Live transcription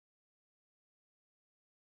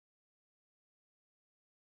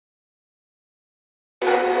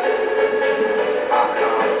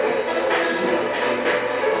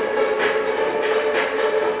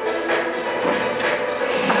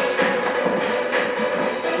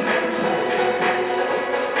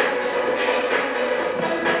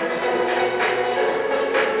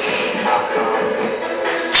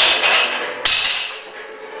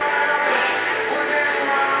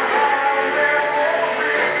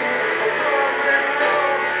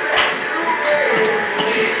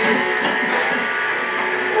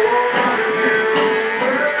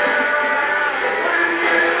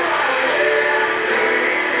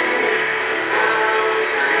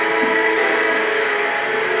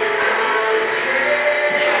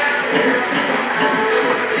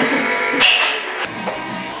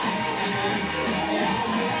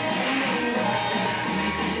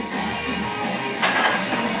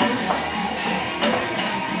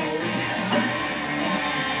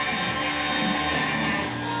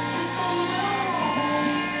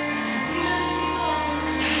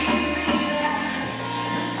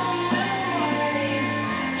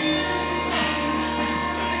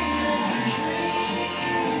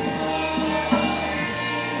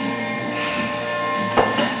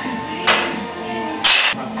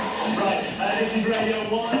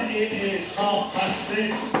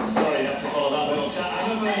6. Sorry, you have to follow that little chat. I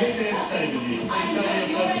remember who's the entertainment news. Please tell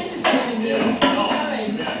me Your entertainment news.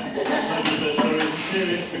 Thank you for the stories and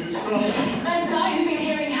serious fingers crossed. First time you've been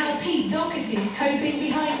hearing how Pete Doherty's coping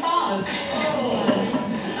behind bars.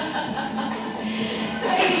 The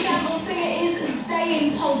Baby Shambles singer is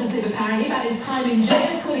staying positive apparently about his time in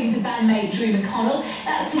jail, according to bandmate Drew McConnell.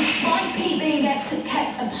 That's despite Pete being kept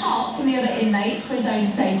apart from the other inmates for his own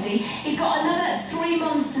safety. He's got another 3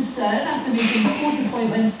 months to serve after missing court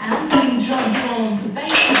appointments and doing drugs while on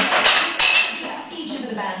probation. Each of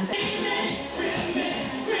the bands.